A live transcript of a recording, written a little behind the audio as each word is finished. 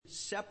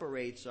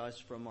separates us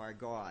from our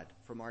God,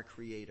 from our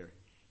Creator.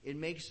 It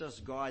makes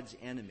us God's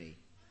enemy.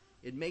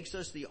 It makes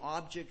us the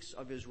objects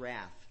of his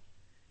wrath.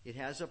 It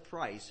has a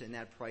price, and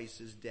that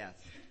price is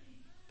death.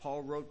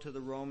 Paul wrote to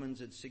the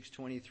Romans at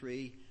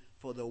 6:23,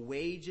 "For the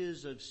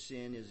wages of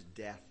sin is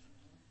death."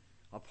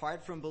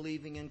 Apart from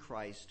believing in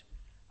Christ,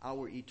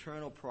 our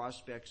eternal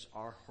prospects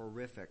are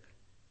horrific.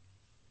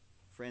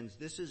 Friends,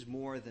 this is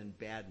more than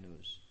bad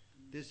news.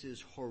 This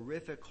is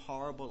horrific,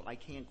 horrible. I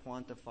can't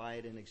quantify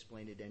it and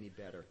explain it any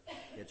better.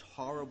 It's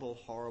horrible,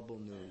 horrible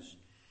news.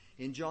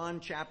 In John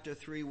chapter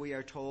 3, we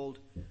are told,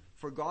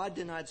 "For God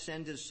did not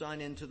send his Son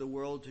into the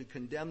world to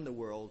condemn the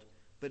world,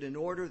 but in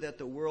order that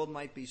the world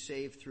might be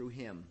saved through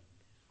him.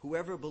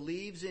 Whoever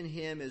believes in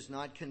him is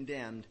not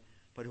condemned,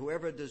 but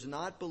whoever does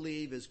not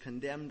believe is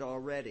condemned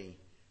already,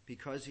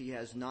 because he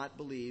has not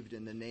believed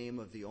in the name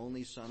of the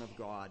only Son of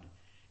God."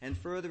 And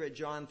further at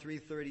John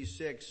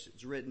 3:36,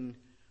 it's written,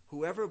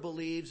 "Whoever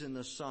believes in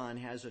the Son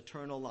has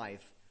eternal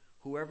life.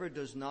 Whoever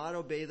does not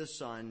obey the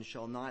Son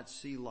shall not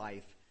see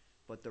life,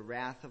 but the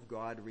wrath of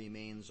God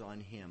remains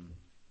on him."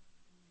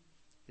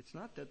 It's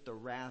not that the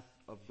wrath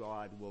of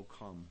God will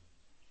come.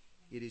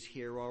 It is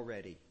here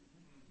already.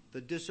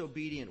 The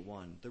disobedient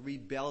one, the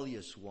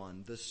rebellious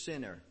one, the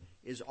sinner,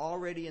 is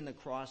already in the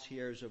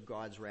crosshairs of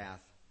God's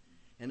wrath.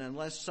 And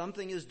unless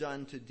something is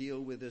done to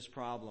deal with this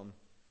problem,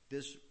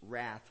 this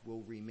wrath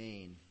will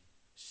remain,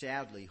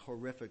 sadly,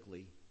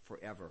 horrifically,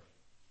 forever.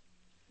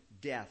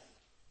 Death,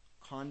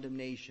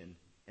 condemnation,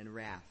 and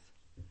wrath.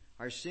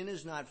 Our sin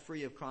is not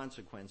free of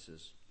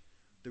consequences.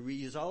 The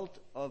result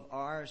of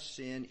our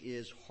sin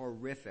is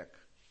horrific.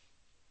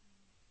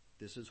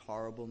 This is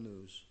horrible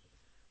news.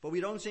 But we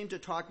don't seem to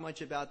talk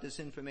much about this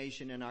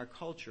information in our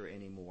culture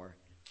anymore.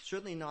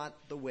 Certainly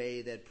not the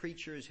way that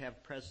preachers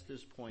have pressed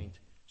this point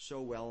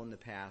so well in the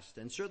past,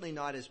 and certainly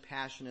not as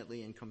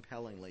passionately and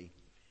compellingly.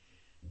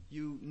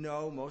 You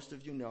know, most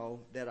of you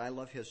know, that I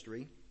love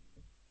history,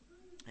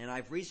 and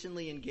I've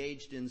recently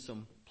engaged in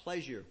some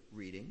pleasure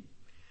reading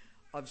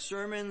of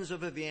sermons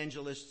of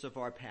evangelists of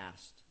our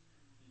past,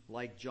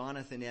 like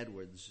Jonathan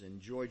Edwards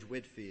and George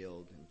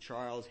Whitefield and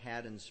Charles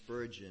Haddon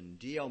Spurgeon,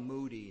 D.L.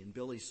 Moody and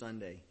Billy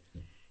Sunday.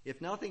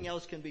 If nothing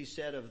else can be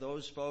said of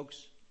those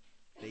folks,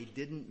 they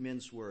didn't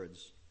mince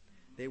words.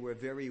 They were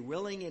very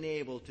willing and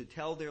able to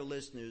tell their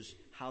listeners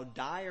how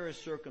dire a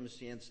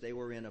circumstance they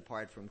were in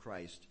apart from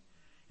Christ.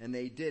 And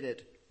they did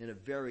it in a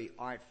very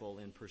artful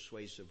and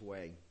persuasive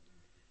way.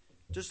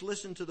 Just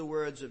listen to the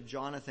words of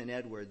Jonathan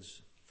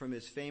Edwards from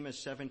his famous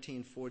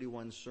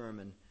 1741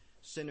 sermon,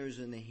 "Sinners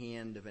in the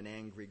Hand of an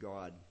Angry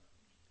God."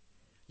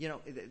 You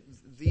know,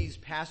 these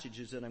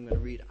passages that I'm going to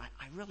read,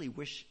 I really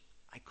wish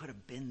I could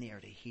have been there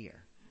to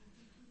hear.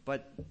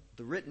 But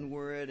the written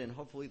word and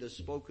hopefully the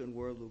spoken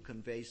word will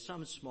convey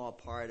some small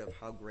part of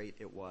how great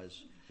it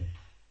was.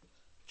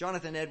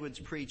 Jonathan Edwards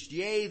preached,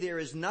 "Yea, there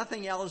is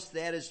nothing else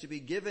that is to be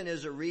given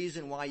as a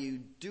reason why you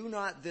do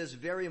not this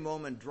very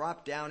moment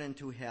drop down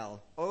into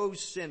hell. O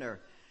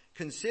sinner,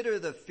 consider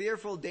the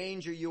fearful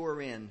danger you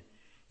are in.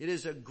 It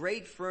is a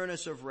great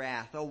furnace of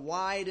wrath, a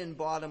wide and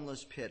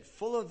bottomless pit,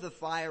 full of the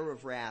fire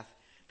of wrath,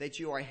 that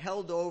you are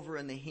held over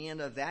in the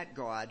hand of that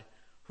God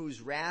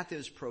whose wrath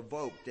is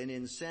provoked and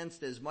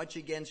incensed as much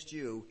against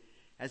you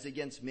as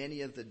against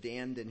many of the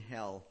damned in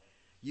hell.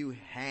 You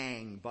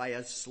hang by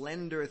a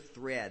slender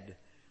thread,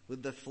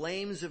 with the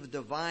flames of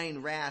divine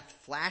wrath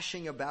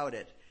flashing about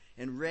it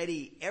and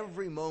ready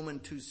every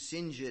moment to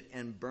singe it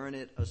and burn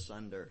it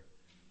asunder."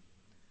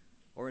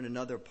 Or in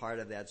another part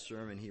of that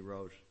sermon he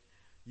wrote,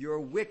 "Your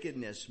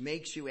wickedness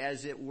makes you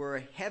as it were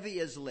heavy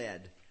as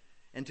lead,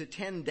 and to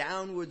tend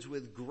downwards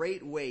with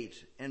great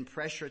weight and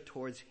pressure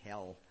towards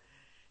hell.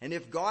 And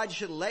if God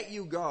should let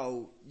you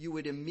go, you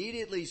would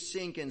immediately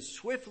sink and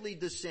swiftly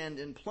descend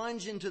and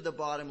plunge into the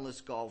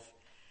bottomless gulf.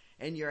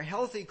 And your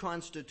healthy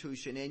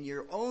constitution and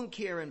your own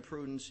care and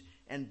prudence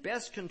and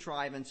best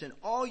contrivance and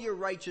all your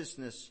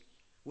righteousness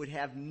would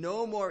have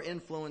no more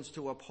influence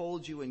to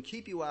uphold you and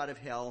keep you out of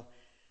hell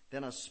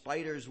than a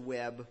spider's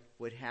web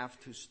would have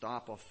to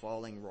stop a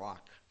falling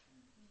rock."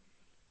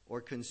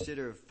 Or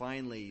consider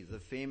finally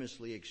the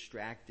famously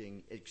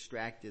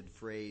extracted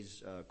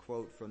phrase,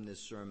 quote from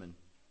this sermon.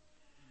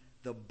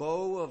 "The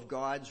bow of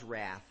God's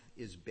wrath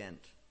is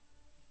bent,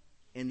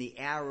 and the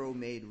arrow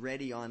made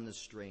ready on the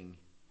string.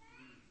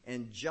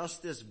 And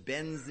justice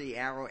bends the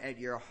arrow at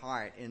your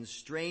heart and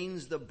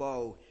strains the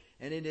bow,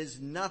 and it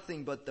is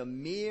nothing but the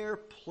mere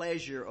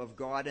pleasure of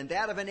God, and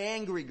that of an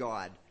angry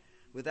God,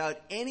 without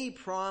any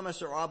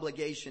promise or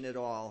obligation at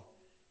all,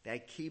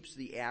 that keeps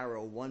the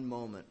arrow one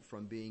moment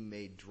from being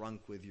made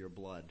drunk with your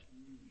blood."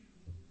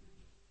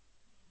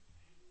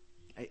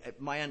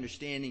 My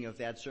understanding of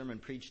that sermon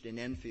preached in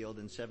Enfield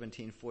in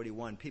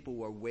 1741, people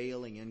were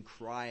wailing and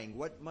crying,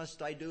 "What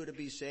must I do to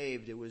be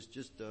saved?" It was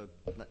just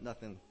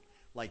nothing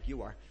like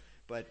you are,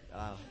 but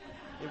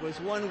it was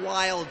one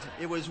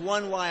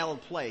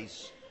wild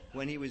place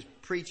when he was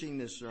preaching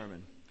this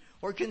sermon.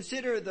 Or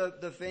consider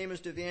the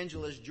famous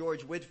evangelist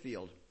George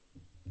Whitefield.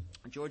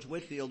 George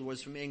Whitefield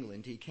was from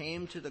England. He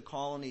came to the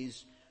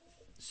colonies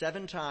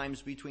 7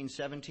 times between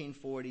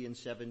 1740 and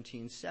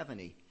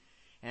 1770.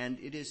 And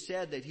it is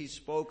said that he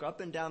spoke up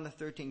and down the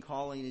 13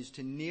 colonies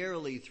to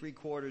nearly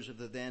 3/4 of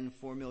the then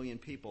 4 million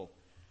people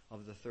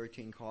of the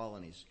 13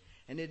 colonies.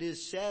 And it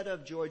is said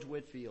of George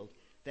Whitefield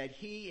that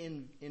he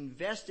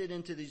invested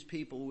into these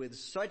people with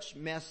such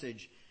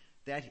message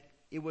that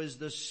it was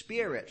the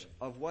spirit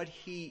of what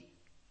he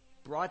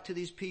brought to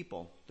these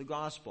people, the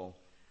gospel,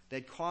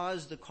 that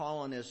caused the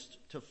colonists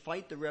to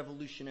fight the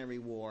Revolutionary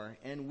War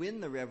and win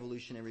the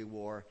Revolutionary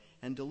War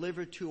and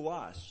deliver to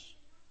us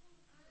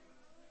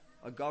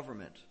a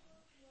government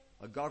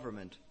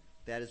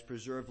that has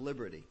preserved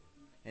liberty.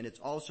 And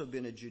it's also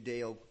been a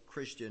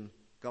Judeo-Christian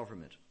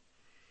government.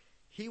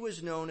 He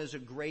was known as a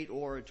great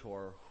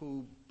orator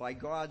who, by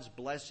God's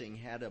blessing,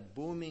 had a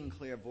booming,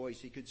 clear voice.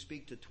 He could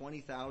speak to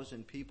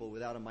 20,000 people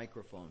without a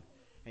microphone,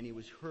 and he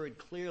was heard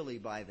clearly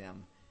by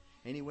them.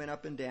 And he went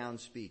up and down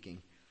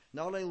speaking.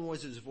 Not only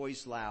was his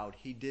voice loud,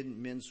 he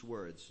didn't mince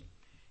words.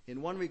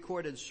 In one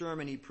recorded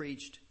sermon he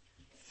preached,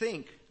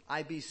 "Think,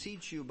 I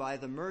beseech you, by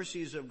the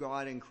mercies of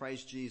God in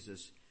Christ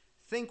Jesus,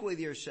 think with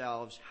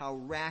yourselves how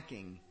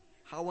racking,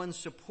 how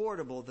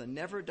unsupportable the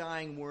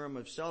never-dying worm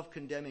of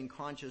self-condemning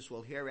conscience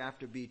will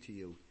hereafter be to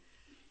you.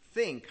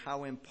 Think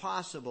how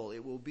impossible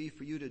it will be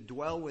for you to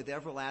dwell with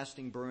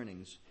everlasting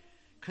burnings.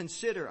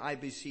 Consider, I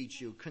beseech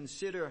you,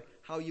 consider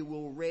how you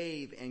will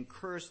rave and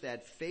curse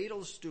that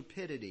fatal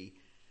stupidity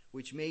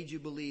which made you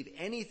believe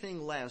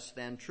anything less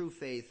than true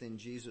faith in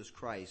Jesus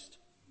Christ."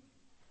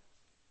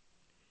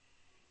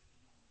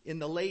 In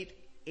the late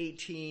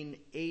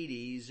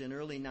 1880s and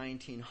early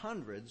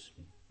 1900s,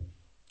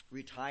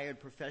 retired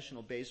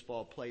professional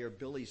baseball player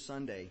Billy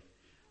Sunday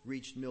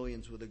reached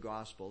millions with the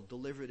gospel,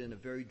 delivered in a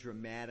very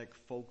dramatic,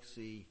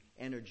 folksy,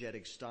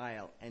 energetic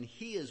style. And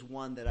he is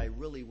one that I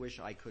really wish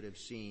I could have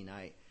seen.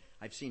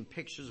 I've seen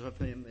pictures of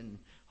him in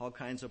all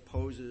kinds of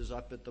poses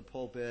up at the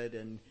pulpit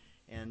and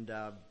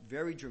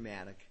very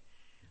dramatic.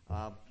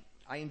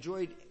 I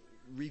enjoyed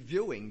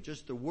reviewing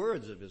just the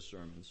words of his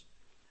sermons.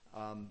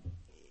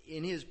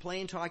 In his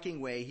plain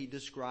talking way, he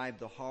described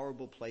the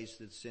horrible place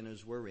that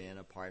sinners were in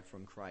apart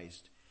from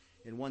Christ.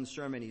 In one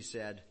sermon he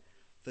said,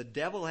 "The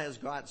devil has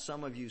got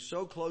some of you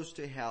so close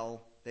to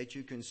hell that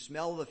you can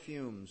smell the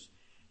fumes.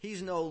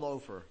 He's no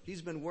loafer.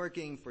 He's been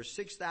working for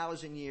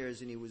 6,000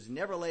 years and he was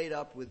never laid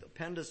up with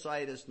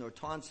appendicitis nor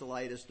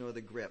tonsillitis nor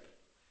the grip."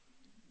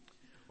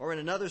 Or in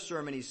another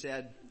sermon he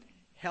said,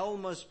 "Hell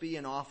must be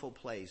an awful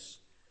place.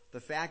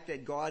 The fact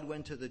that God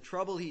went to the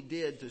trouble he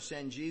did to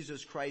send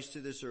Jesus Christ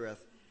to this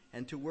earth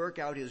and to work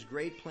out his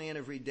great plan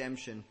of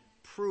redemption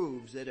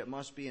proves that it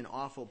must be an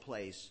awful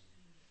place.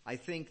 I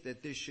think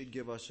that this should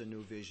give us a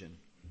new vision."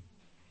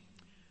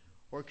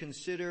 Or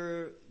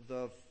consider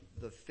the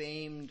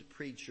famed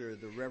preacher,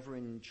 the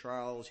Reverend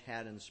Charles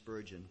Haddon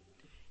Spurgeon,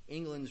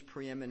 England's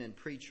preeminent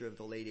preacher of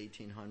the late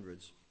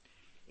 1800s.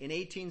 In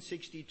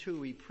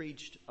 1862, he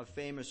preached a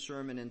famous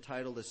sermon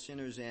entitled "A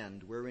Sinner's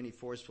End," wherein he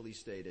forcefully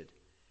stated,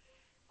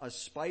 "A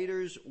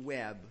spider's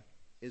web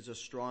is a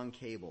strong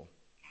cable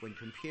when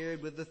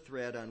compared with the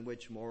thread on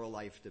which moral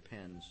life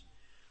depends.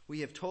 We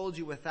have told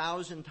you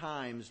 1,000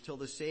 times till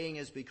the saying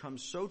has become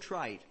so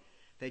trite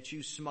that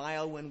you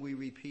smile when we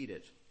repeat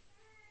it.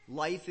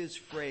 Life is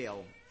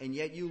frail, and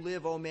yet you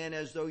live, O men,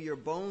 as though your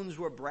bones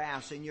were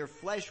brass and your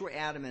flesh were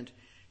adamant,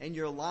 and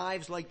your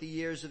lives like the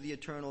years of the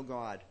eternal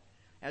God.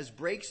 As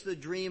breaks the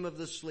dream of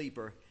the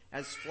sleeper,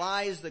 as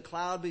flies the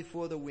cloud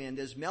before the wind,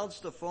 as melts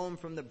the foam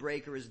from the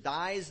breaker, as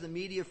dies the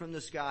meteor from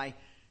the sky,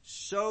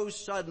 so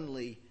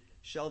suddenly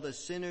shall the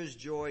sinner's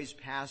joys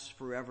pass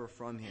forever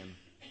from him.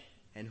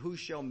 And who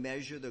shall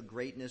measure the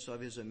greatness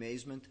of his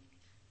amazement?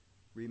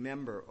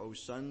 Remember, O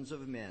sons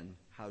of men,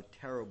 how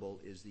terrible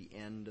is the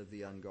end of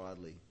the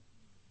ungodly."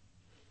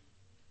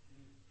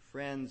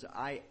 Friends,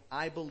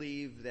 I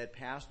believe that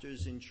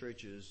pastors in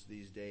churches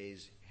these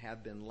days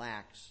have been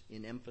lax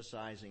in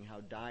emphasizing how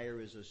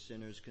dire is a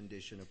sinner's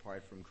condition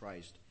apart from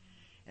Christ.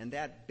 And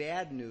that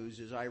bad news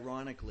is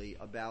ironically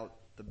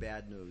about the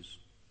bad news.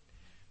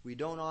 We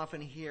don't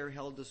often hear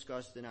hell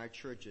discussed in our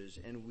churches,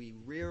 and we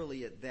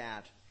rarely at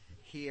that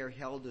hear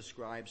hell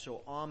described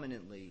so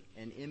ominently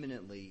and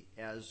imminently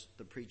as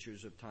the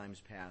preachers of times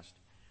past.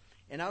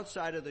 And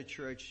outside of the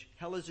church,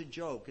 hell is a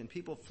joke, and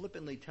people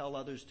flippantly tell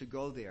others to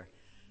go there.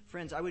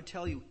 Friends, I would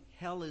tell you,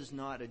 hell is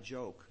not a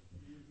joke.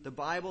 The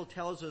Bible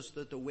tells us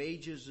that the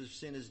wages of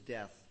sin is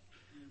death.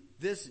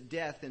 This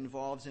death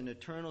involves an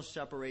eternal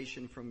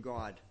separation from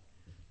God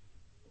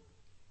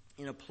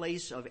in a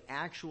place of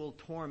actual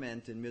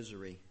torment and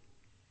misery.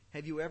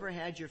 Have you ever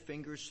had your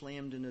fingers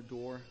slammed in a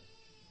door?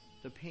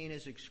 The pain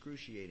is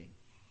excruciating,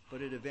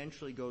 but it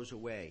eventually goes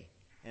away.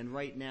 And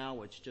right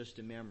now it's just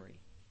a memory.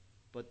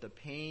 But the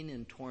pain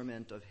and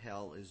torment of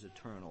hell is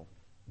eternal.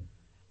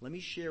 Let me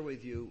share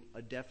with you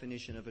a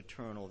definition of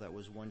eternal that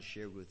was once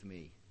shared with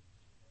me.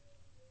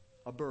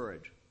 A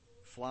bird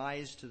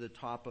flies to the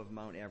top of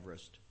Mount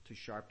Everest to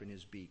sharpen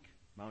his beak.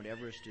 Mount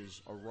Everest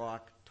is a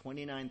rock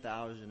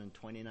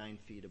 29,029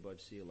 feet above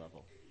sea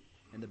level.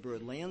 And the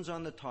bird lands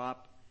on the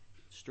top,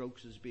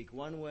 strokes his beak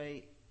one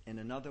way and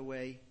another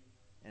way,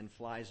 and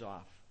flies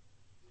off.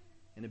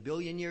 And 1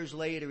 billion years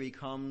later, he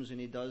comes and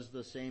he does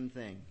the same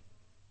thing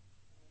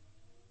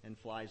and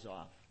flies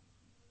off.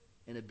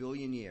 And 1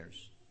 billion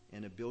years,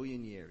 and 1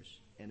 billion years,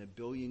 and 1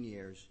 billion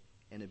years,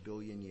 and 1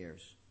 billion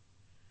years.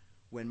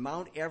 When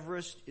Mount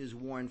Everest is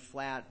worn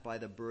flat by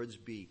the bird's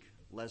beak,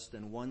 less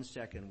than 1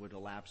 second would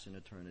elapse in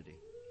eternity.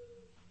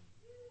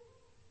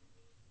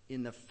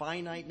 In the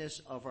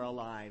finiteness of our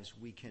lives,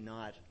 we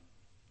cannot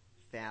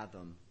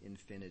fathom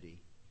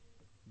infinity.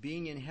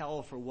 Being in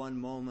hell for 1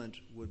 moment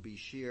would be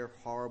sheer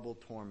horrible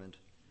torment,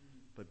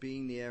 but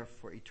being there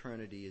for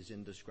eternity is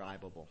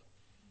indescribable.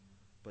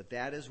 But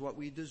that is what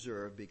we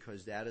deserve,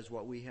 because that is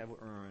what we have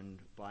earned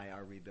by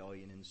our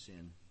rebellion and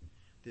sin.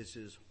 This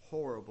is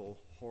horrible,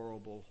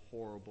 horrible,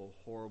 horrible,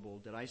 horrible.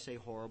 Did I say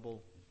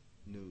horrible?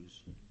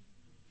 News.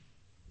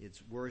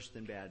 It's worse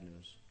than bad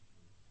news.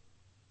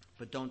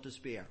 But don't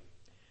despair,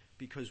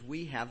 because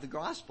we have the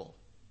gospel.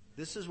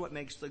 This is what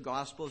makes the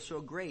gospel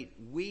so great.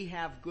 We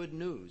have good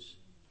news.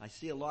 I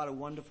see a lot of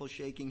wonderful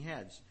shaking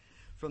heads.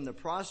 From the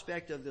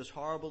prospect of this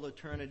horrible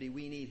eternity,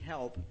 we need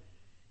help,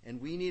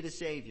 and we need a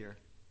Savior,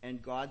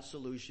 and God's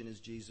solution is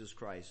Jesus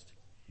Christ.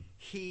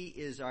 He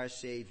is our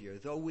Savior.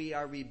 Though we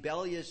are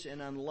rebellious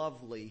and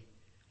unlovely,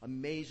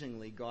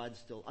 amazingly, God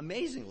still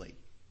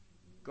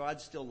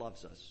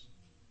loves us.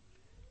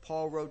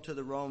 Paul wrote to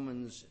the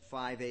Romans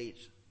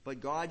 5:8,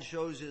 but God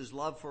shows his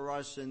love for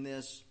us in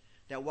this,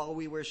 that while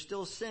we were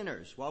still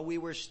sinners,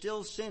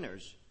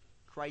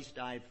 Christ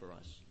died for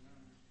us.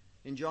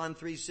 In John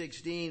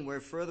 3:16,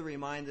 we're further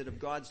reminded of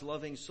God's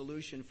loving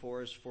solution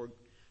for us.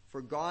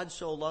 For God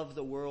so loved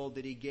the world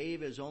that he gave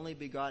his only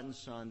begotten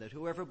Son, that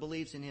whoever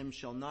believes in him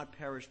shall not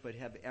perish but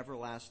have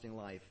everlasting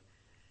life.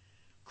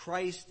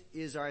 Christ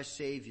is our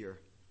Savior,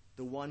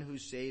 the one who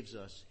saves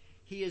us.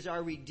 He is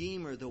our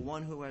Redeemer, the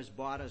one who has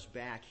bought us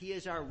back. He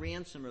is our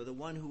ransomer, the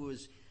one who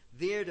was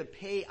there to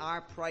pay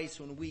our price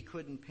when we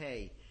couldn't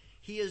pay.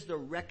 He is the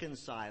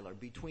reconciler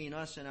between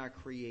us and our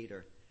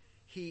Creator.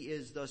 He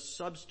is the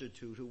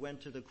substitute who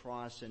went to the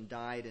cross and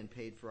died and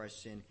paid for our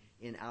sin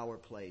in our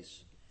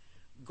place.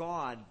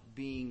 God,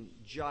 being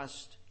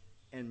just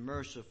and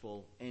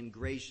merciful and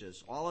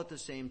gracious all at the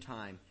same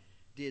time,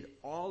 did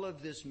all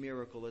of this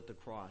miracle at the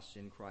cross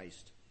in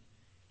Christ.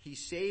 He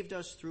saved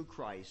us through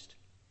Christ,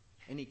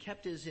 and he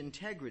kept his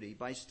integrity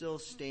by still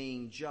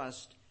staying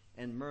just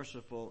and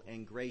merciful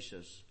and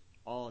gracious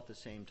all at the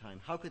same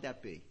time. How could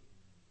that be?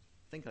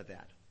 Think of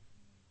that.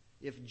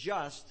 If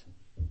just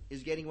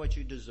is getting what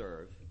you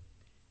deserve,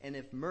 and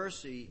if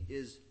mercy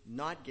is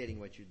not getting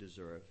what you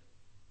deserve,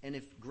 and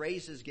if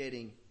grace is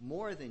getting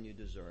more than you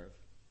deserve,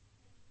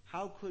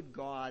 how could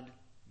God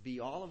be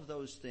all of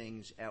those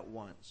things at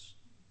once?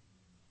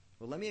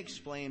 Well, let me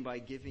explain by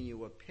giving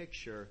you a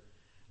picture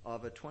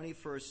of a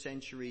 21st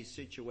century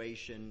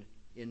situation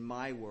in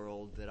my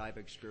world that I've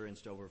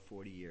experienced over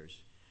 40 years.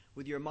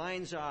 With your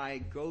mind's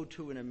eye, go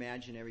to an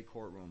imaginary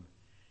courtroom.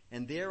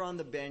 And there on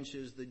the bench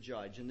is the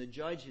judge. And the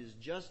judge has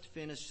just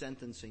finished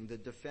sentencing the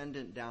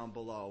defendant down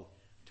below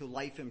to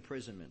life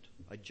imprisonment,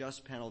 a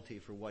just penalty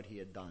for what he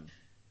had done.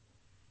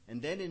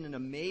 And then in an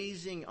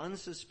amazing,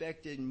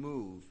 unsuspected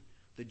move,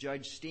 the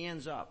judge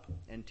stands up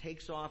and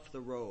takes off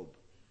the robe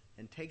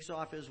and takes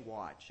off his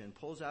watch and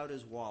pulls out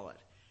his wallet.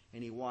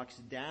 And he walks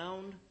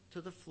down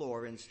to the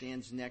floor and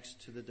stands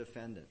next to the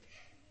defendant.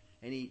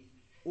 And he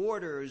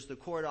orders the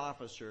court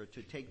officer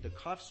to take the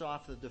cuffs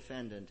off the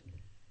defendant.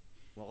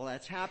 While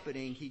that's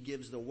happening, he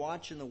gives the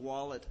watch and the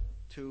wallet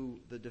to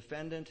the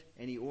defendant,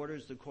 and he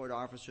orders the court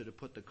officer to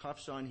put the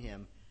cuffs on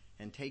him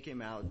and take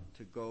him out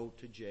to go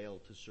to jail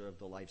to serve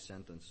the life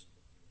sentence.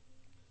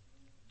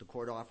 The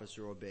court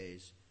officer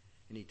obeys,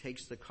 and he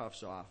takes the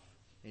cuffs off,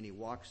 and he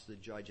walks the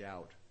judge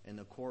out, and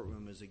the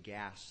courtroom is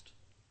aghast,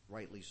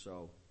 rightly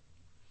so.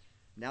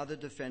 Now the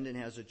defendant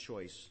has a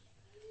choice.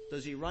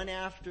 Does he run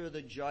after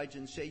the judge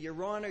and say,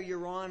 Your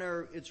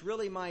Honor, it's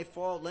really my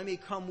fault. Let me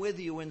come with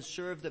you and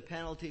serve the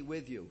penalty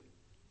with you?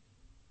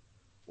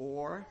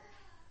 Or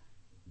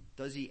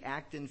does he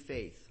act in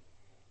faith,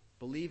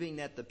 believing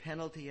that the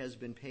penalty has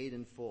been paid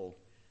in full,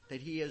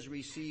 that he has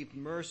received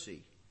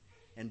mercy,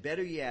 and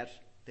better yet,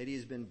 that he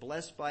has been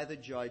blessed by the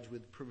judge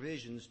with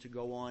provisions to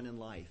go on in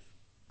life,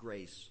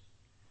 grace?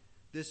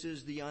 This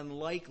is the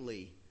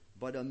unlikely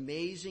but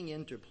amazing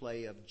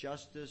interplay of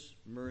justice,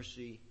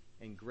 mercy,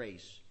 and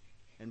grace.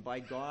 And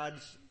by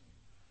God's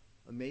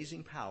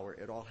amazing power,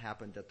 it all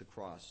happened at the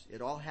cross.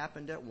 It all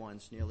happened at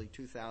once, nearly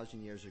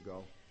 2,000 years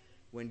ago,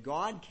 when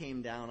God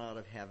came down out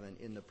of heaven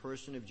in the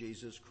person of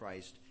Jesus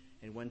Christ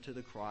and went to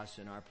the cross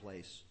in our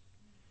place.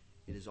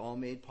 It is all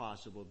made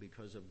possible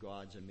because of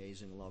God's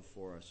amazing love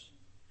for us.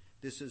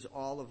 This is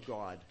all of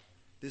God.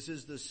 This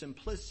is the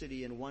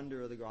simplicity and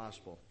wonder of the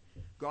gospel.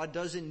 God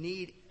doesn't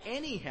need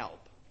any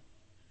help.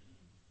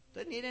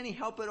 Doesn't need any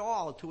help at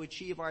all to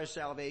achieve our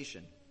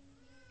salvation.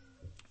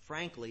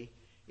 Frankly,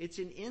 it's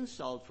an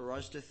insult for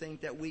us to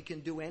think that we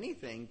can do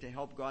anything to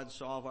help God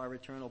solve our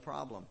eternal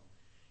problem.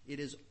 It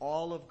is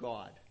all of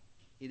God.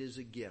 It is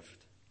a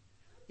gift.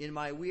 In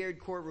my weird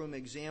courtroom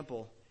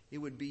example, it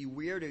would be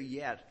weirder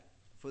yet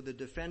for the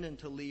defendant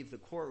to leave the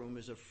courtroom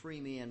as a free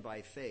man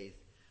by faith,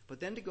 but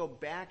then to go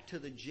back to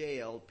the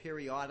jail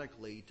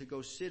periodically to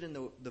go sit in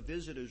the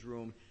visitor's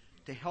room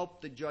to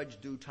help the judge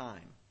do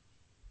time.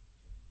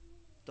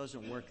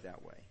 Doesn't work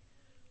that way.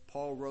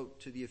 Paul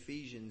wrote to the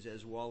Ephesians,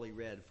 as Wally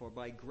read, "For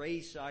by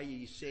grace are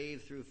ye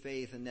saved through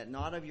faith, and that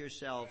not of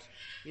yourselves.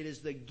 It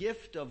is the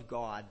gift of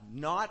God,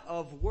 not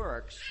of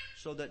works,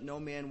 so that no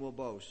man will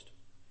boast."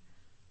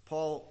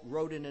 Paul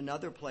wrote in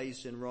another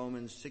place in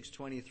Romans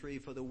 6:23,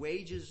 "For the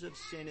wages of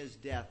sin is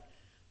death,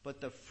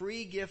 but the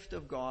free gift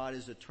of God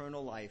is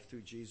eternal life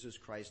through Jesus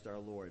Christ our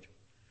Lord."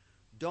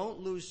 Don't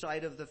lose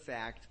sight of the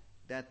fact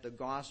that the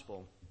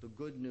gospel, the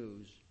good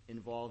news,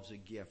 involves a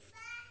gift.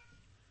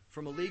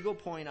 From a legal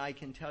point, I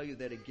can tell you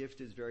that a gift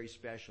is very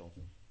special.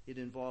 It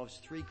involves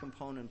three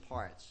component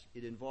parts.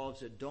 It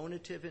involves a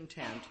donative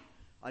intent,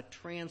 a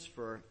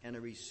transfer, and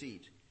a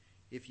receipt.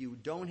 If you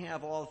don't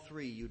have all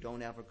three, you don't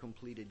have a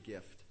completed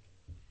gift.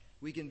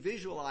 We can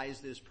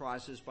visualize this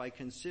process by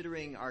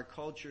considering our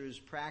culture's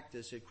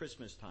practice at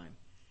Christmas time.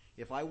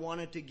 If I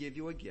wanted to give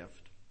you a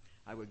gift,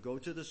 I would go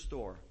to the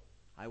store.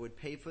 I would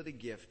pay for the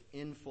gift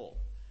in full.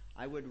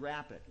 I would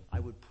wrap it. I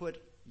would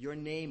put your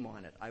name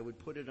on it. I would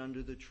put it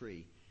under the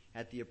tree.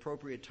 At the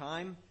appropriate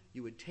time,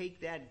 you would take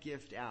that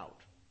gift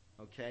out,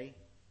 okay,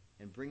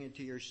 and bring it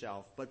to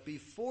yourself. But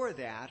before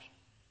that,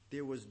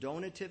 there was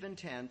donative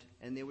intent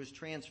and there was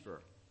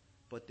transfer,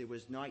 but there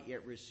was not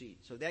yet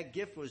receipt. So that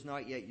gift was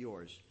not yet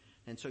yours.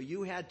 And so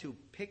you had to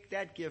pick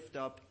that gift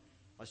up,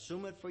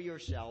 assume it for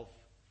yourself,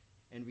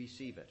 and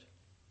receive it.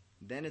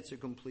 Then it's a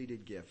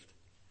completed gift.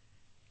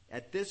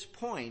 At this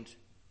point,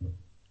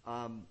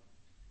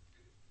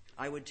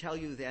 I would tell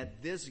you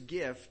that this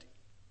gift,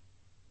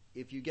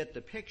 if you get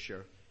the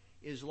picture,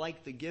 is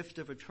like the gift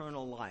of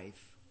eternal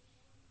life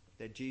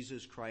that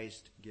Jesus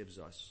Christ gives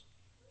us.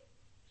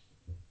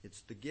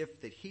 It's the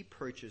gift that he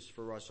purchased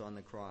for us on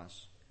the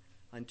cross.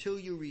 Until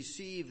you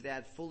receive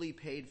that fully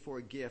paid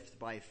for gift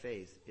by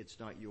faith, it's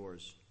not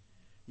yours.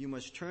 You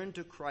must turn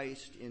to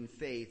Christ in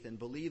faith and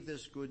believe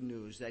this good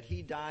news, that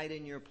he died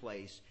in your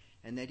place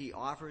and that he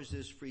offers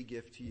this free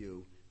gift to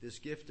you, this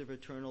gift of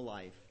eternal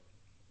life,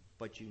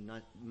 but you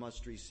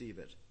must receive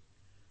it.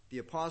 The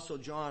Apostle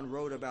John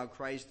wrote about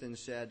Christ and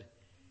said,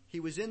 "He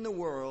was in the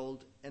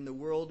world, and the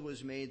world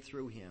was made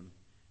through him,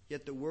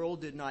 yet the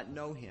world did not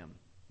know him.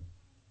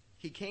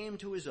 He came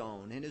to his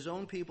own, and his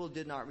own people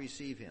did not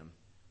receive him.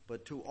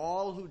 But to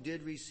all who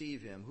did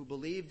receive him, who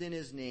believed in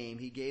his name,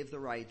 he gave the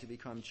right to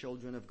become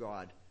children of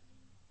God."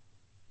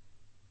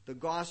 The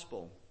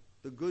gospel,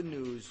 the good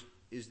news,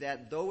 is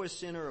that though a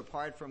sinner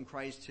apart from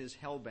Christ is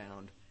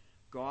hellbound,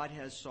 God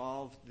has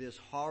solved this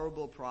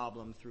horrible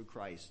problem through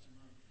Christ.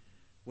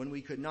 When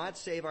we could not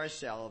save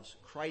ourselves,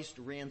 Christ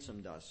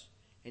ransomed us,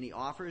 and he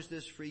offers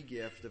this free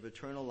gift of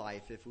eternal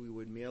life if we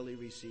would merely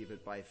receive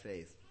it by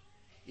faith.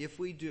 If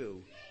we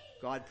do,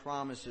 God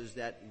promises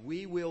that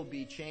we will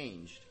be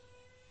changed,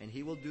 and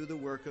he will do the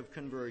work of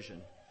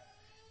conversion.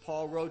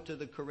 Paul wrote to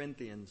the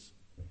Corinthians,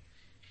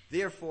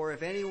 "Therefore,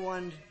 if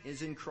anyone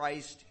is in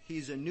Christ, he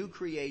is a new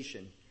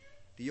creation.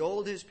 The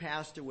old has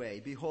passed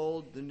away.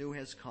 Behold, the new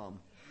has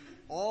come.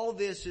 All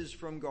this is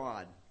from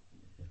God,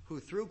 who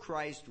through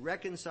Christ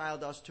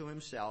reconciled us to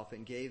himself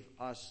and gave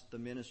us the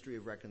ministry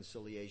of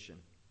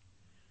reconciliation."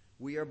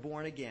 We are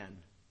born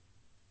again.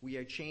 We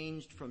are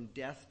changed from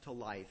death to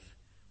life.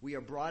 We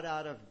are brought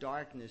out of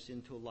darkness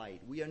into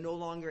light. We are no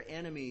longer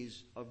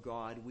enemies of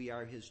God. We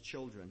are his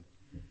children.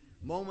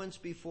 Moments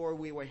before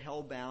we were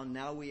hell-bound,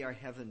 now we are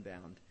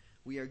heaven-bound.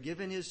 We are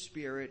given his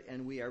Spirit,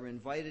 and we are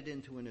invited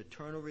into an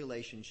eternal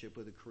relationship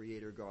with the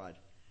Creator God.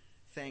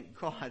 Thank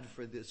God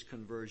for this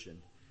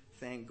conversion.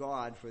 Thank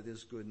God for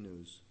this good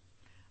news.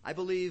 I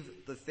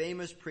believe the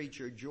famous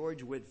preacher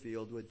George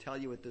Whitefield would tell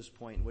you at this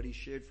point what he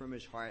shared from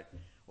his heart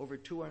over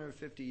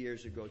 250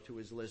 years ago to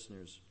his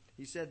listeners.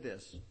 He said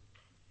this: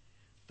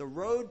 "The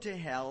road to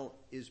hell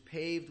is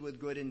paved with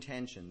good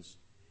intentions.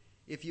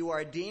 If you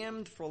are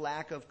damned for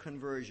lack of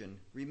conversion,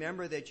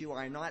 remember that you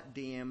are not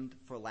damned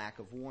for lack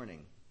of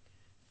warning.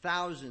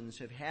 Thousands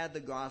have had the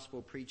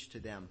gospel preached to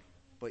them,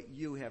 but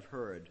you have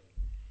heard.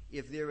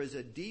 If there is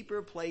a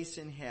deeper place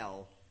in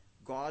hell,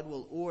 God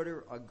will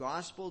order a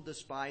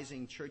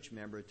gospel-despising church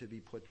member to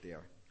be put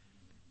there.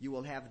 You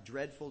will have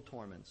dreadful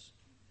torments.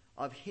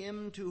 Of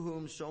him to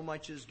whom so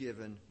much is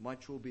given,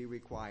 much will be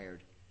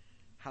required.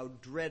 How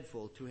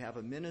dreadful to have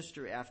a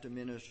minister after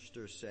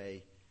minister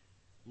say,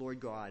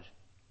 'Lord God,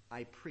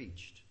 I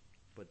preached,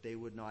 but they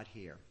would not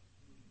hear.'"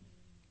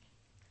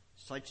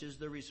 Such is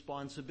the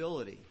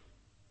responsibility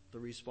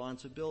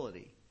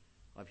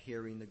of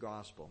hearing the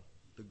gospel,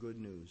 the good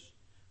news,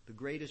 the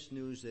greatest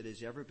news that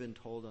has ever been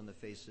told on the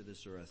face of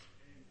this earth.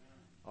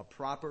 A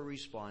proper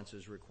response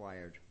is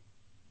required.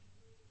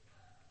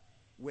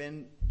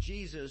 When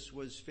Jesus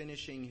was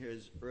finishing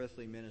his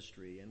earthly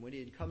ministry, and when he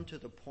had come to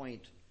the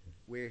point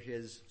where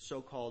his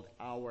so-called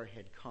hour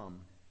had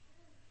come,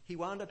 he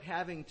wound up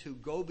having to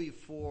go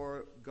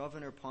before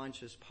Governor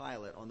Pontius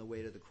Pilate on the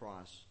way to the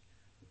cross.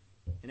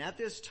 And at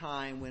this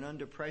time, when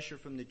under pressure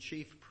from the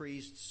chief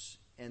priests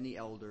and the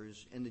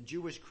elders and the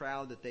Jewish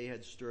crowd that they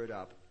had stirred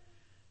up,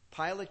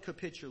 Pilate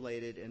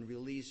capitulated and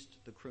released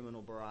the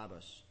criminal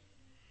Barabbas.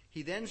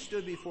 He then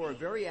stood before a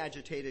very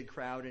agitated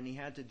crowd, and he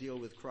had to deal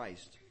with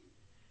Christ.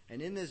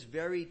 And in this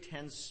very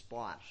tense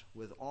spot,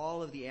 with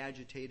all of the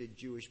agitated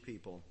Jewish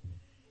people,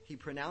 he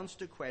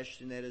pronounced a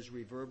question that has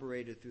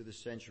reverberated through the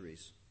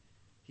centuries.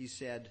 He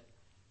said,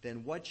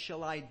 "Then what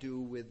shall I do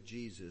with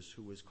Jesus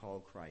who is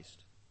called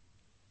Christ?"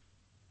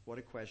 What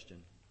a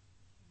question.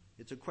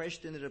 It's a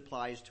question that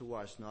applies to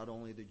us, not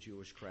only the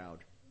Jewish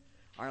crowd.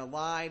 Our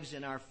lives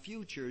and our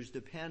futures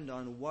depend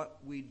on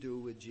what we do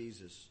with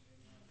Jesus.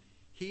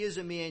 He is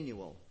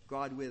Emmanuel,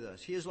 God with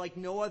us. He is like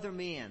no other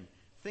man.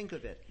 Think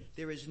of it.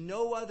 There is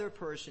no other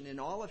person in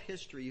all of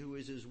history who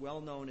is as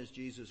well known as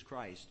Jesus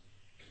Christ.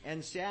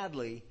 And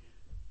sadly,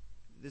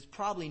 there's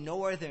probably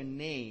no other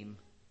name,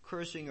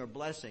 cursing or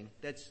blessing,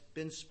 that's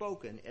been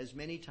spoken as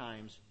many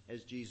times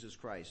as Jesus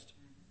Christ.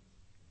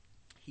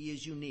 He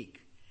is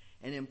unique.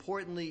 And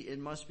importantly, it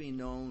must be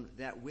known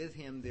that with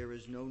him there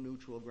is no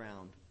neutral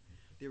ground.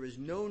 There is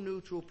no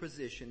neutral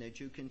position that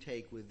you can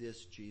take with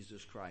this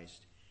Jesus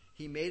Christ.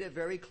 He made it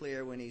very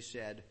clear when he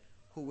said,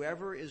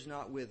 "Whoever is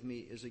not with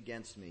me is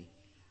against me,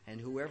 and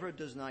whoever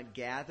does not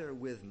gather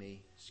with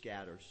me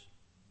scatters."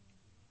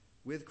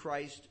 With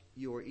Christ,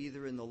 you are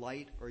either in the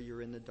light or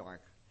you're in the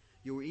dark.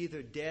 You are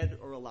either dead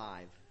or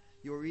alive.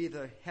 You are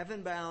either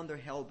heaven-bound or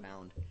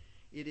hell-bound.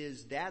 It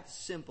is that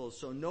simple,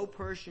 so no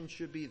person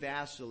should be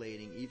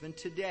vacillating, even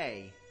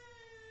today,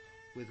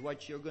 with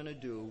what you're going to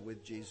do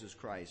with Jesus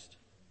Christ.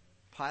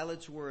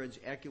 Pilate's words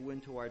echo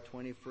into our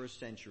 21st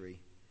century.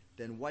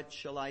 Then what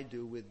shall I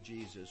do with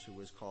Jesus who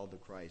is called the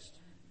Christ?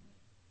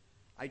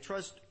 I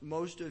trust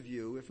most of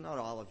you, if not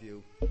all of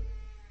you,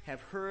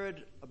 have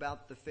heard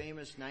about the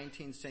famous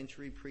 19th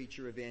century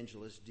preacher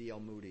evangelist D.L.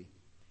 Moody.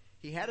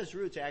 He had his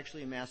roots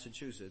actually in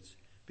Massachusetts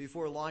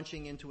before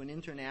launching into an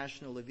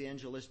international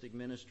evangelistic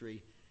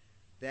ministry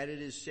that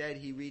it is said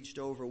he reached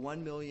over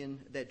 1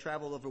 million, that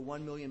traveled over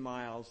 1 million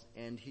miles,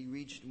 and he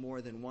reached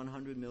more than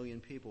 100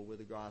 million people with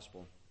the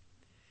gospel.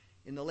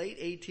 In the late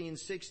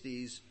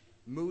 1860s,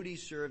 Moody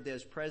served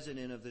as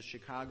president of the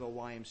Chicago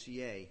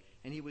YMCA,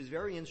 and he was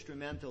very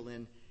instrumental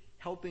in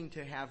helping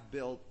to have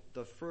built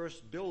the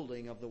first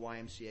building of the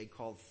YMCA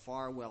called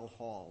Farwell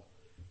Hall.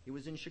 It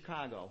was in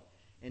Chicago,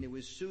 and it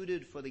was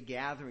suited for the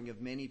gathering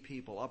of many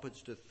people.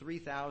 Upwards to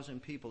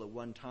 3,000 people at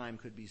one time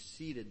could be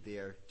seated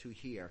there to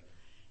hear.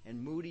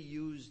 And Moody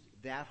used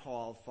that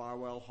hall,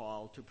 Farwell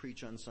Hall, to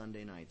preach on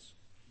Sunday nights.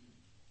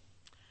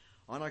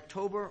 On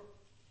October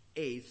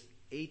 8th,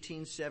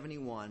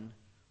 1871,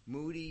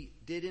 Moody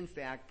did in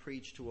fact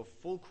preach to a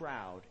full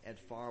crowd at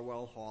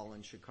Farwell Hall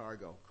in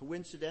Chicago.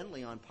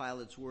 Coincidentally, on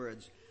Pilate's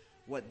words,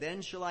 "What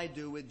then shall I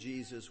do with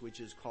Jesus, which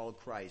is called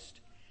Christ?"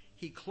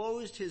 He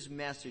closed his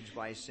message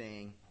by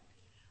saying,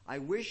 "I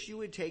wish you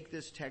would take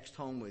this text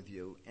home with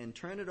you and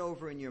turn it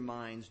over in your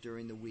minds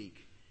during the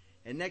week.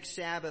 And next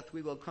Sabbath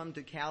we will come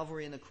to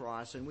Calvary and the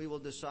cross, and we will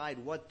decide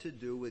what to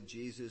do with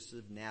Jesus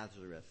of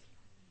Nazareth."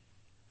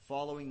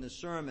 Following the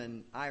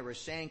sermon, Ira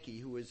Sankey,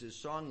 who was his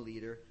song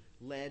leader,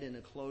 led in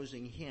a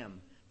closing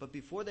hymn. But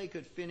before they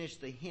could finish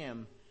the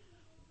hymn,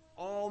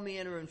 all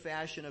manner and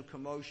fashion of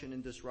commotion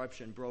and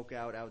disruption broke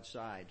out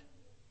outside.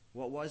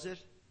 What was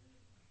it?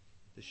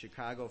 The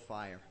Chicago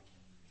fire.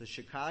 The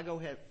Chicago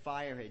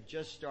fire had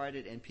just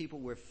started, and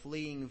people were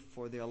fleeing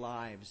for their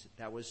lives.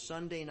 That was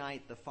Sunday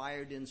night. The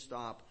fire didn't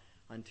stop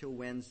until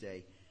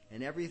Wednesday,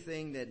 and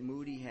everything that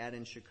Moody had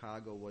in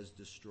Chicago was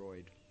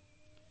destroyed.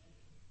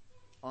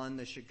 On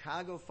the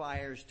Chicago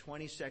fire's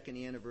 22nd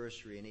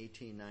anniversary in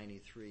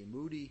 1893,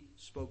 Moody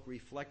spoke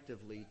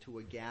reflectively to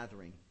a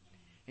gathering,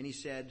 and he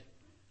said,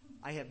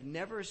 "I have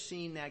never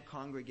seen that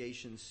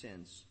congregation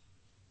since,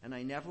 and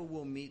I never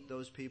will meet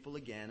those people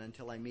again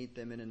until I meet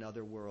them in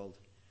another world.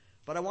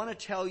 But I want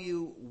to tell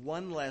you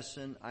one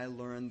lesson I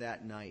learned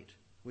that night,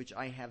 which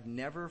I have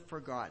never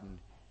forgotten,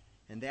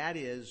 and that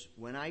is,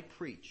 when I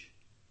preach,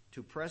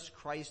 to press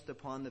Christ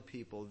upon the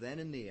people then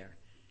and there,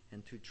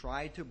 and to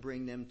try to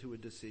bring them to a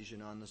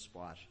decision on the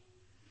spot.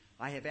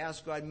 I have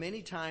asked God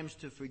many times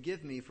to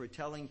forgive me for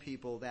telling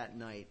people that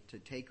night to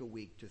take a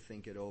week to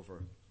think it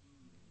over."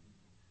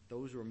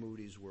 Those were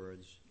Moody's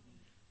words.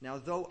 Now,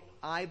 though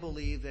I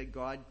believe that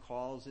God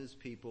calls his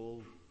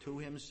people to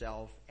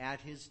himself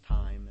at his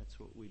time, that's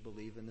what we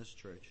believe in this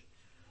church,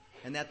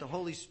 and that the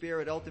Holy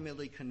Spirit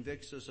ultimately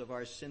convicts us of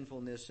our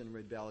sinfulness and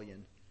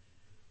rebellion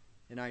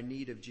and our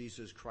need of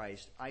Jesus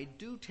Christ, I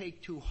do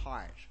take to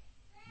heart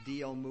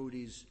D.L.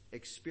 Moody's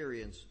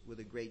experience with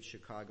the great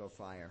Chicago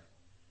fire.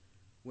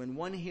 When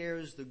one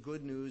hears the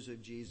good news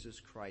of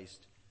Jesus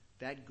Christ,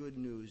 that good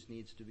news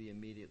needs to be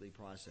immediately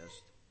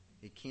processed.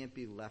 It can't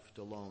be left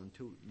alone.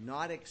 To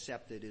not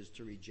accept it is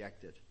to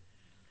reject it.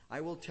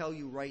 I will tell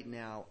you right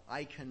now,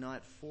 I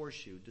cannot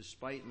force you,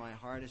 despite my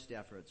hardest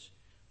efforts,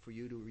 for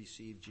you to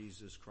receive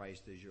Jesus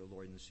Christ as your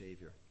Lord and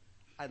Savior.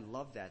 I'd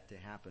love that to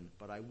happen,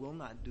 but I will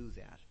not do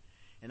that.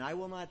 And I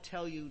will not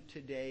tell you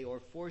today or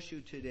force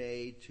you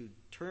today to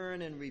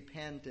turn and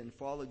repent and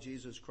follow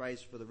Jesus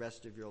Christ for the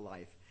rest of your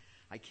life.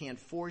 I can't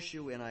force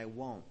you, and I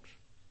won't.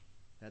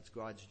 That's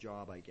God's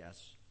job, I guess.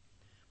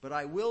 But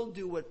I will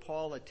do what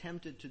Paul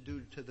attempted to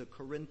do to the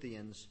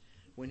Corinthians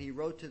when he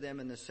wrote to them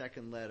in the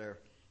second letter,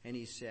 and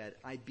he said,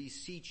 I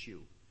beseech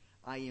you,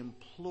 I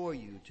implore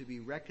you to be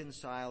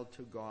reconciled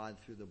to God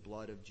through the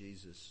blood of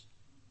Jesus.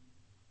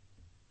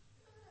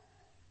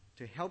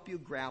 To help you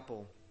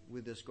grapple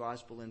with this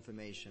gospel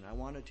information, I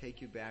want to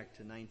take you back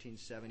to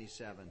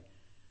 1977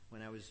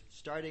 when I was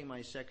starting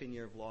my second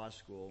year of law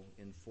school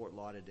in Fort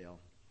Lauderdale.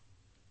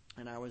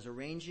 And I was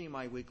arranging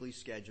my weekly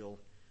schedule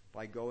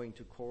by going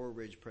to Coral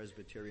Ridge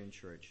Presbyterian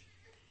Church.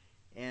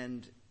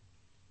 And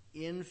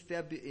in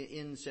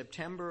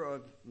September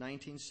of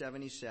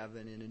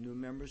 1977, in a new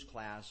members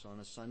class on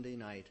a Sunday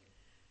night,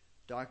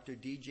 Dr.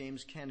 D.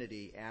 James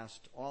Kennedy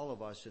asked all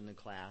of us in the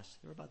class,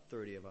 there were about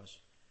 30 of us,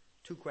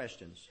 2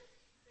 questions.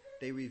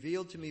 They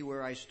revealed to me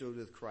where I stood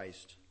with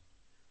Christ.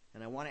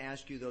 And I want to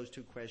ask you those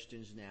 2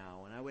 questions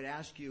now. And I would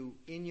ask you,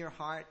 in your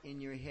heart,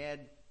 in your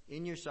head,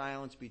 in your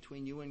silence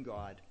between you and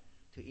God,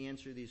 to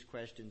answer these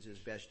questions as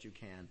best you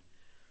can.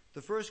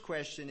 The first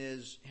question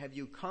is, have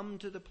you come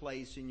to the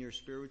place in your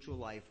spiritual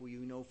life where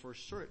you know for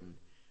certain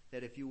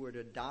that if you were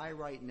to die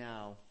right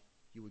now,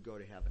 you would go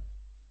to heaven?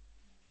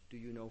 Do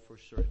you know for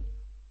certain?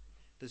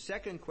 The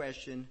second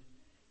question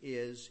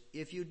is,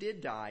 if you did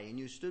die and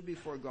you stood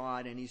before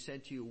God and he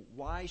said to you,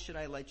 why should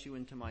I let you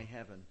into my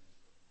heaven?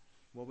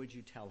 What would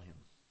you tell him?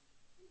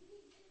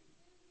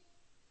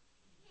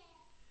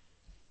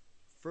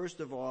 First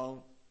of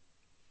all,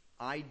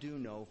 I do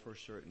know for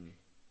certain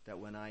that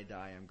when I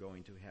die, I'm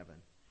going to heaven.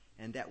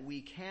 And that we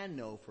can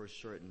know for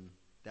certain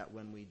that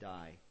when we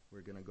die,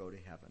 we're going to go to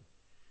heaven.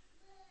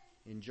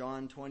 In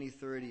John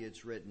 20:30,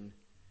 it's written,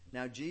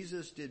 Now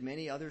Jesus did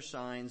many other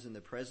signs in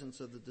the presence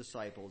of the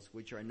disciples,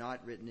 which are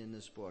not written in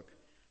this book.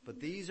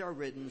 But these are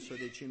written so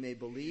that you may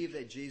believe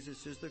that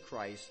Jesus is the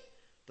Christ,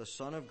 the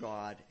Son of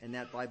God, and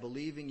that by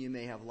believing you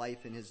may have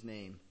life in his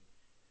name.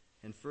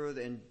 And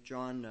further in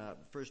 1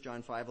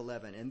 John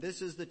 5:11, And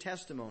this is the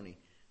testimony,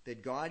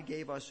 that God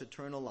gave us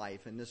eternal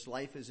life, and this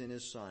life is in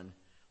his Son.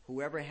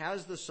 Whoever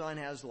has the Son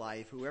has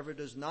life. Whoever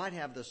does not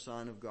have the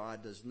Son of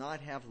God does not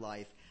have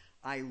life.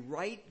 I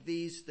write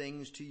these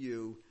things to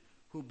you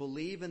who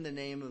believe in the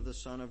name of the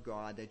Son of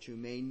God, that you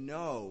may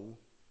know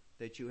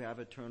that you have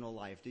eternal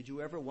life. Did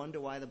you ever wonder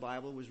why the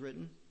Bible was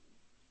written?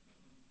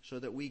 So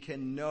that we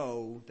can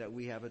know that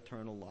we have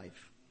eternal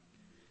life.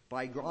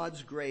 By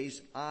God's grace,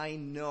 I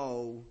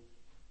know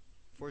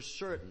for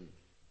certain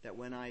that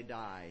when I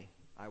die,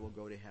 I will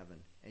go to heaven.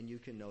 And you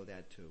can know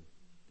that too.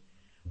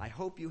 I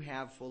hope you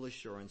have full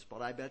assurance,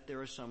 but I bet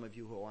there are some of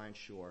you who aren't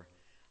sure.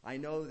 I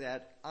know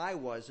that I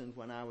wasn't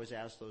when I was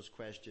asked those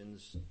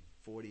questions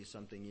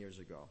 40-something years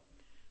ago.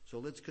 So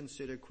let's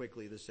consider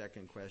quickly the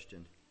second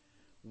question.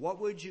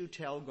 What would you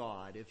tell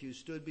God if you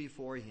stood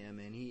before him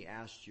and he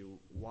asked you,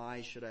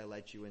 why should I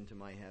let you into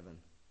my heaven?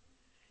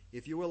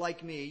 If you were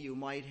like me, you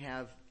might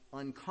have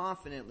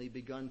unconfidently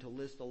begun to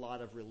list a lot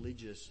of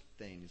religious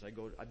things.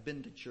 I've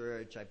been to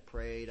church, I've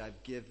prayed,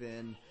 I've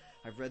given,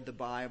 I've read the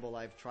Bible,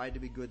 I've tried to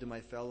be good to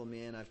my fellow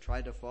man, I've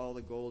tried to follow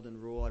the golden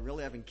rule, I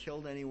really haven't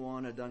killed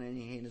anyone or done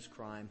any heinous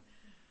crime.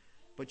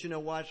 But you know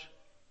what?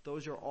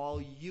 Those are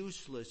all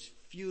useless,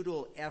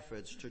 futile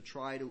efforts to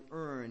try to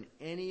earn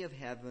any of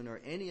heaven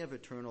or any of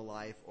eternal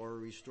life or a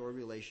restored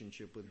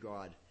relationship with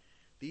God.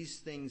 These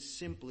things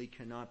simply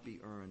cannot be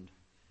earned.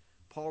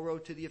 Paul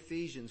wrote to the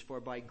Ephesians, For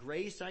by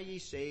grace are ye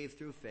saved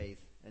through faith,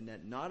 and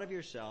that not of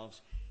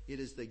yourselves. It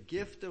is the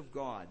gift of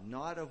God,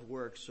 not of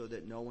works, so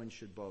that no one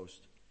should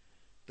boast.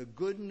 The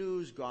good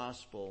news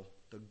gospel,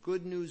 the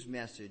good news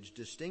message,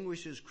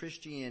 distinguishes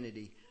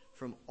Christianity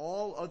from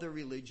all other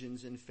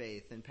religions and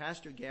faith. And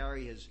Pastor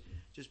Gary has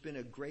just been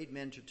a great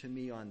mentor to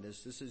me on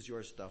this. This is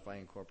your stuff. I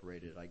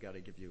incorporated. I got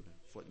to give you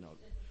a footnote.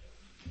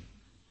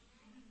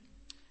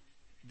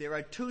 There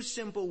are 2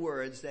 simple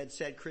words that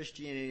set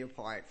Christianity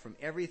apart from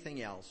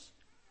everything else: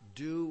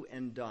 do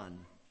and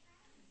done.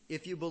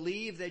 If you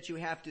believe that you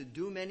have to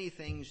do many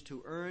things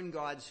to earn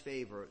God's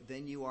favor,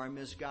 then you are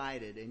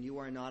misguided and you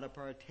are not a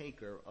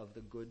partaker of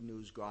the good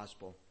news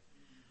gospel.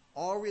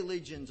 All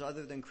religions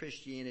other than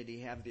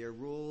Christianity have their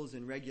rules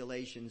and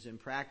regulations and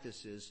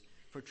practices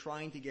for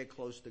trying to get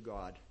close to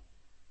God.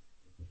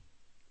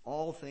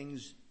 All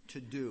things to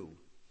do.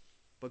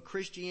 But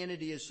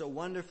Christianity is so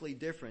wonderfully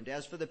different.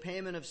 As for the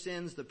payment of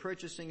sins, the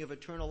purchasing of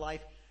eternal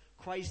life,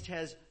 Christ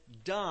has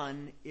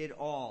done it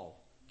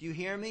all. Do you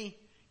hear me?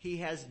 He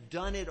has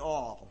done it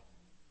all.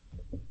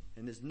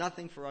 And there's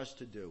nothing for us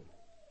to do.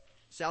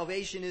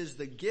 Salvation is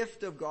the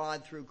gift of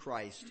God through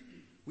Christ.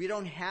 We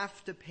don't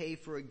have to pay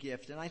for a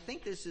gift. And I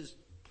think this is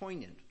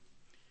poignant.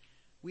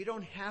 We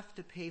don't have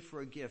to pay for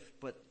a gift,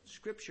 but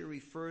Scripture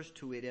refers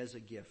to it as a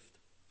gift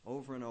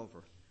over and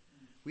over.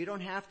 We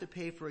don't have to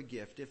pay for a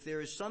gift. If there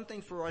is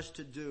something for us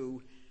to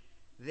do,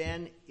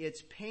 then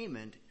it's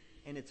payment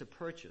and it's a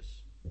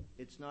purchase.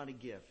 It's not a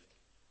gift.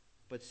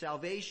 But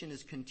salvation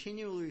is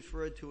continually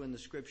referred to in the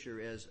Scripture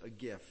as a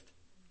gift.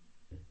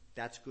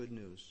 That's good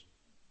news.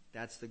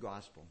 That's the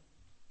gospel.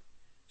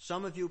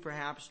 Some of you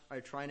perhaps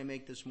are trying to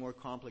make this more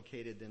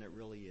complicated than it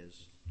really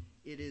is.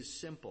 It is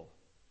simple.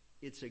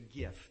 It's a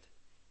gift.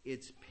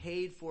 It's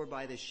paid for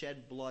by the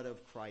shed blood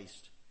of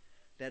Christ.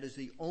 That is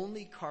the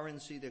only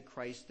currency that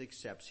Christ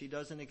accepts. He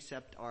doesn't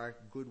accept our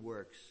good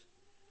works.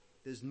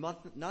 There's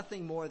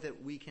nothing more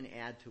that we can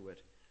add to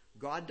it.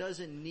 God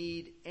doesn't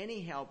need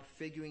any help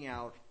figuring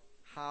out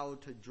how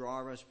to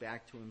draw us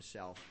back to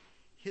himself.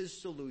 His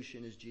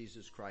solution is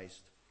Jesus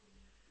Christ.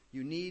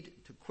 You need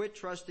to quit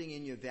trusting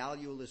in your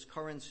valueless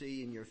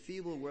currency and your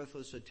feeble,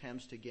 worthless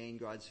attempts to gain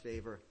God's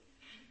favor.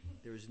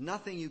 There is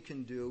nothing you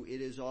can do. It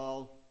is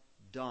all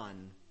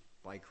done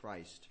by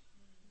Christ.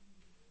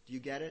 Do you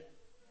get it?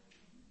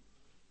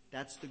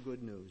 That's the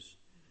good news.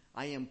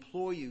 I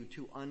implore you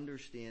to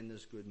understand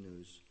this good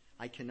news.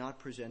 I cannot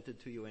present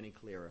it to you any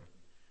clearer.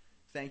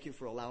 Thank you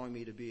for allowing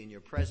me to be in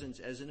your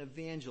presence as an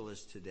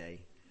evangelist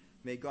today.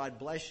 May God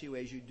bless you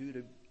as you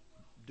do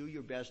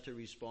your best to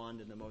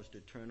respond in the most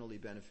eternally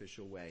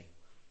beneficial way.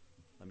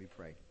 Let me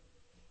pray.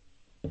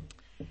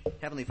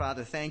 Heavenly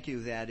Father, thank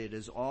you that it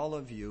is all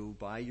of you,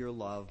 by your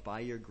love, by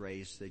your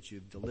grace, that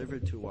you've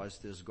delivered to us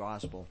this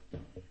gospel.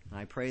 And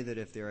I pray that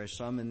if there are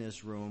some in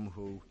this room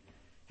who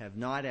have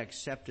not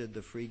accepted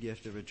the free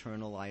gift of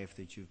eternal life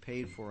that you've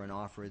paid for and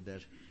offered,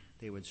 that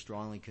they would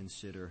strongly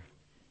consider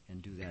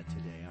and do that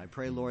today. I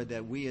pray, Lord,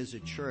 that we as a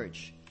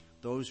church,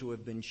 those who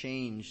have been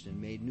changed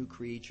and made new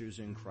creatures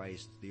in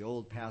Christ, the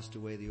old passed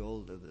away,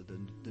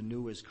 the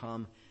new has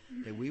come,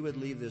 that we would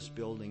leave this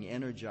building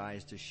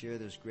energized to share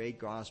this great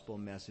gospel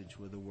message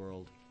with the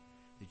world,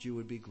 that you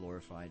would be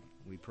glorified.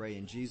 We pray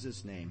in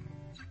Jesus' name.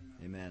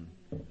 Amen.